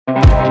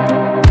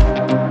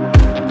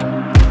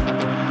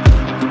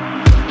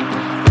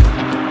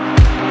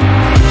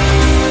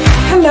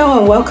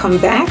welcome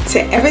back to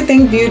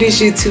Everything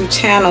Beauty's YouTube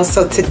channel.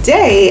 So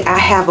today I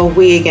have a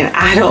wig, and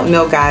I don't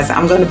know, guys,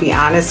 I'm going to be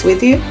honest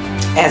with you.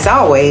 As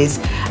always,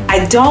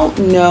 I don't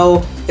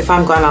know if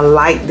I'm going to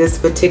like this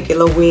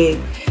particular wig.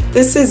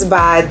 This is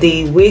by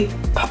the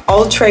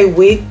Outre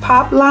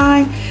Wigpop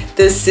line.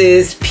 This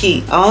is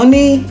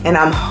PEONY, and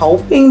I'm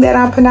hoping that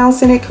I'm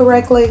pronouncing it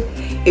correctly.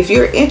 If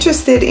you're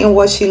interested in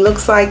what she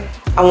looks like,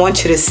 I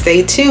want you to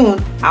stay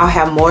tuned. I'll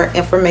have more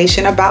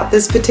information about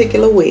this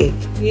particular wig.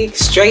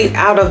 Straight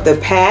out of the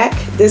pack,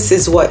 this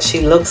is what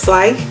she looks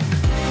like.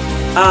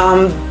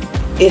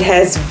 It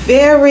has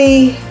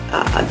very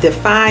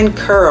defined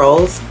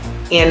curls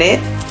in it.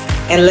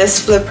 And let's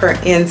flip her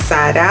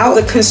inside out.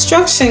 The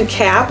construction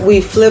cap,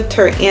 we flipped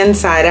her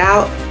inside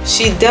out.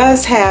 She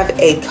does have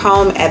a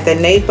comb at the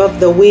nape of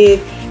the wig,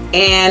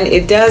 and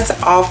it does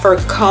offer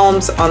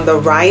combs on the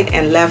right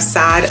and left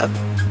side of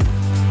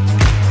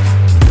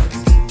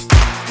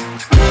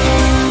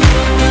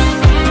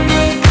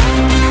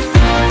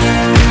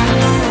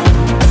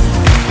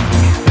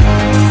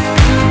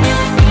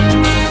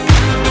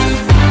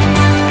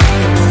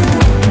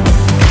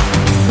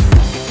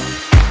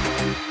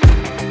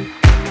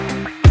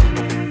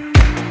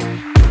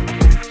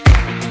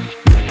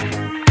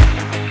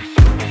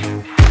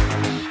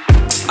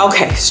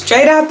Okay,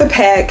 straight out the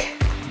pack,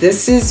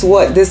 this is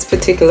what this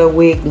particular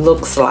wig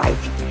looks like.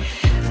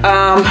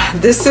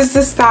 This is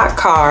the stock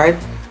card.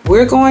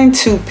 We're going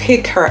to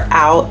pick her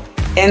out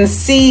and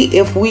see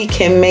if we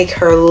can make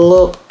her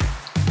look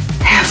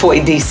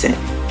halfway decent.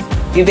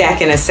 Be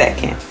back in a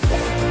second.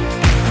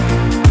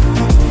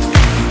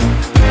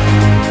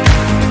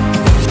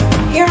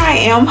 Here I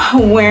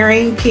am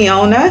wearing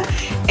PEONY,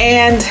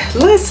 and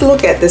let's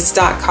look at the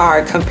stock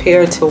card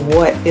compared to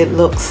what it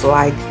looks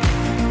like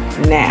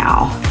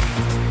now.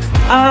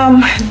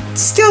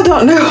 Still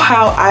don't know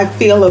how I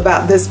feel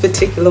about this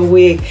particular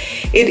wig.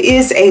 It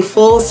is a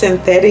full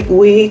synthetic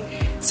wig,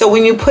 so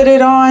when you put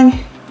it on,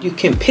 you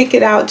can pick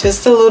it out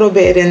just a little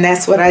bit, and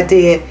that's what I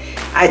did.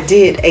 I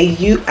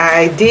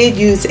did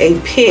use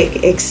a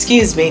pick,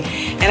 excuse me,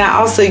 and I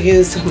also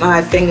used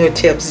my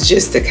fingertips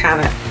just to kind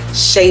of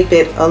shape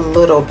it a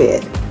little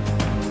bit.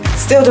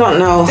 Still don't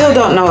know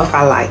if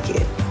I like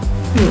it.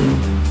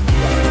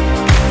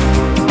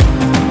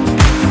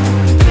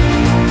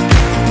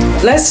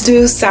 Let's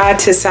do side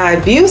to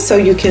side view so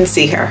you can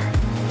see her.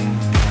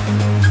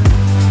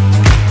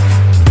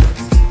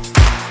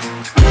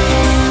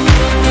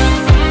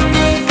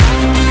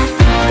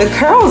 The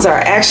curls are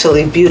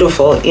actually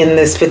beautiful in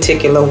this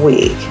particular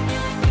wig.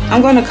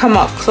 I'm going to come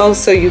up close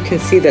so you can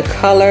see the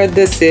color.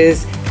 This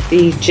is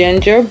the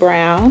ginger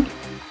brown.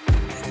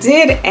 I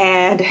did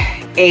add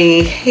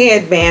a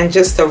headband,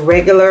 just a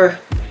regular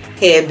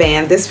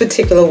headband. This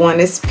particular one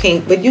is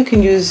pink, but you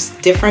can use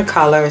different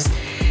colors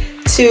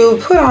to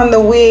put on the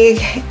wig.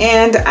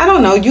 And I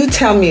don't know, you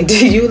tell me,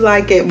 do you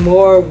like it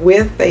more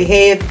with the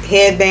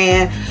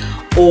headband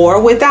or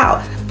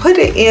without? Put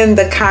it in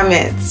the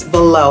comments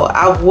below.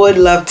 I would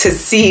love to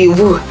see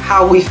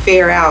how we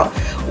fare out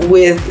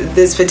with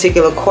this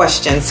particular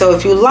question. So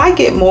if you like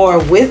it more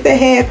with the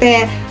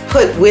headband,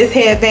 put with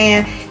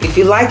headband. If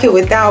you like it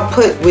without,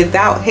 put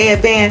without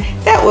headband.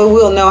 That way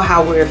we'll know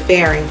how we're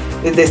faring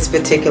with this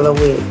particular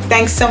wig.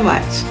 Thanks so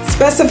much.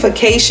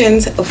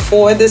 Specifications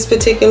for this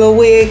particular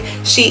wig: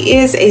 she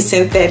is a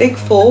synthetic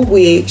full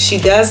wig. She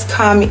does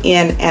come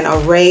in an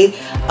array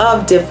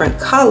of different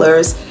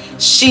colors.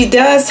 She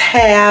does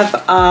have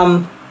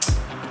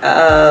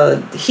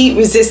heat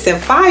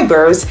resistant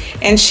fibers,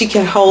 and she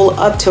can hold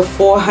up to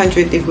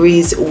 400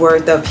 degrees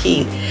worth of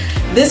heat.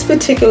 This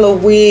particular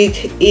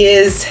wig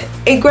is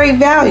a great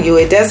value.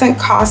 It doesn't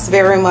cost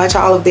very much.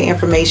 All of the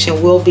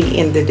information will be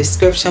in the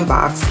description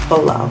box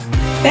below.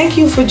 Thank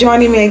you for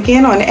joining me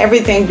again on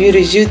Everything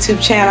Beauty's YouTube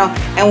channel,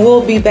 and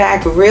we'll be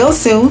back real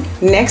soon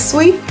next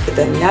week with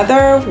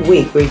another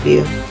wig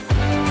review.